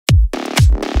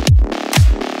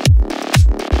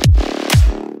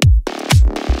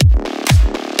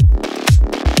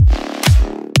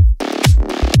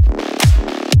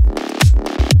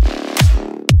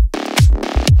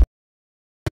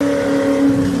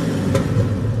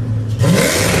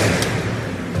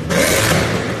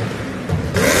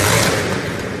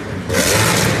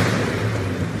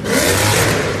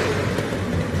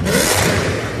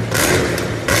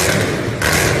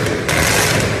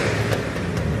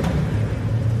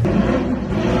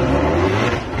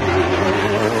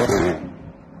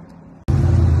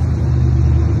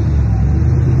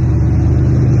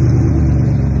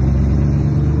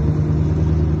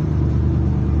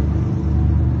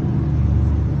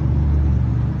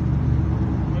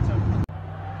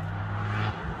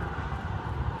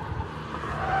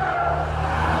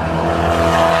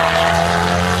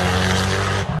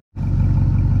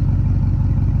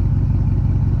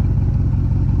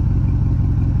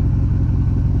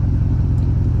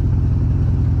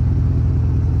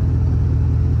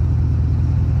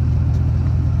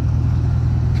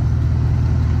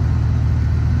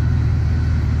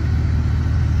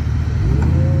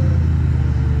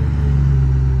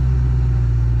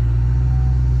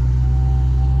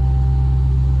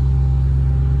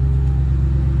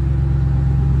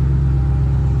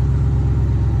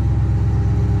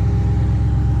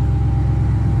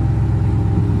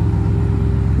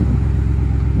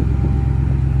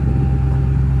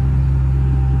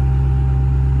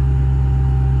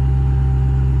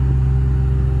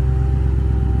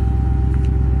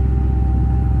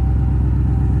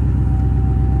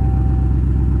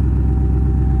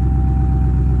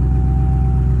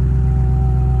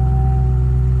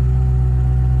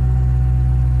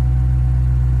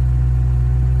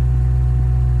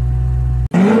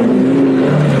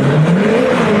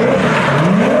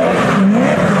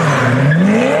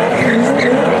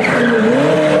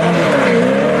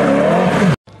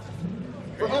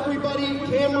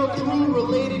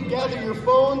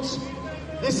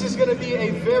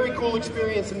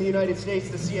experience in the United States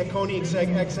to see a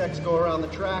Koenigsegg XX go around the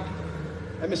track.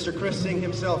 And Mr. Christian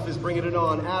himself is bringing it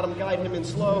on. Adam, guide him in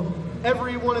slow.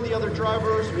 Every one of the other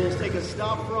drivers will take a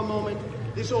stop for a moment.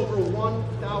 This over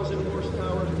 1,000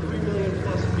 horsepower, 3 million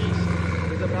plus beast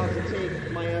is about to take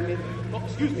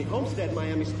Homestead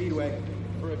Miami Speedway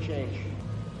for a change.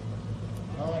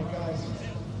 All right, guys,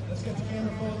 let's get the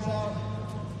camera phones out.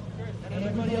 And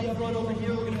everybody up front over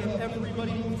here, we're going to have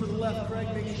everybody move to the left. Greg,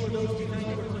 make sure those behind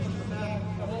you are pushing the back.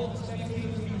 All the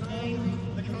spectators behind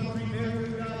the concrete barrier,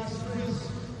 guys. Chris,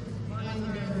 behind the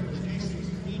barriers. Jason,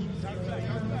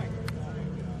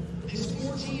 this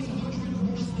 1,400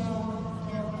 horsepower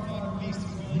car beast is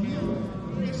going in.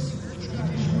 Chris, the track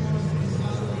is yours.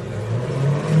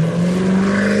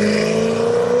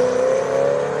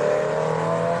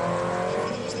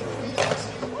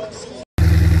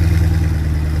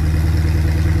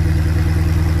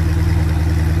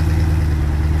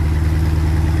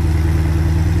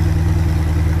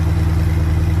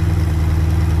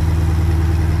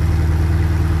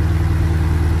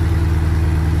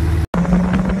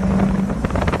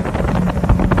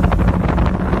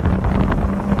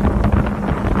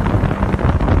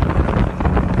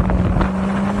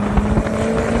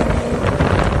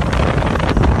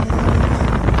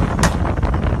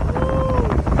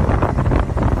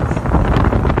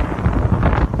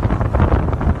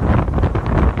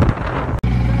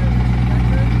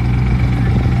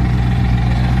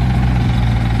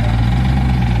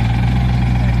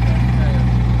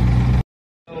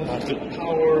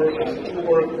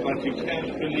 You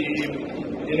can't believe,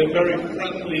 in a very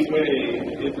friendly way,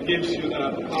 it gives you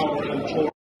that power and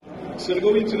torque. So to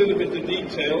go into a little bit the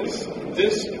details,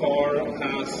 this car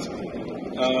has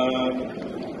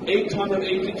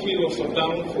 880 kilos of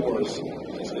downforce.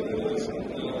 Just look at this.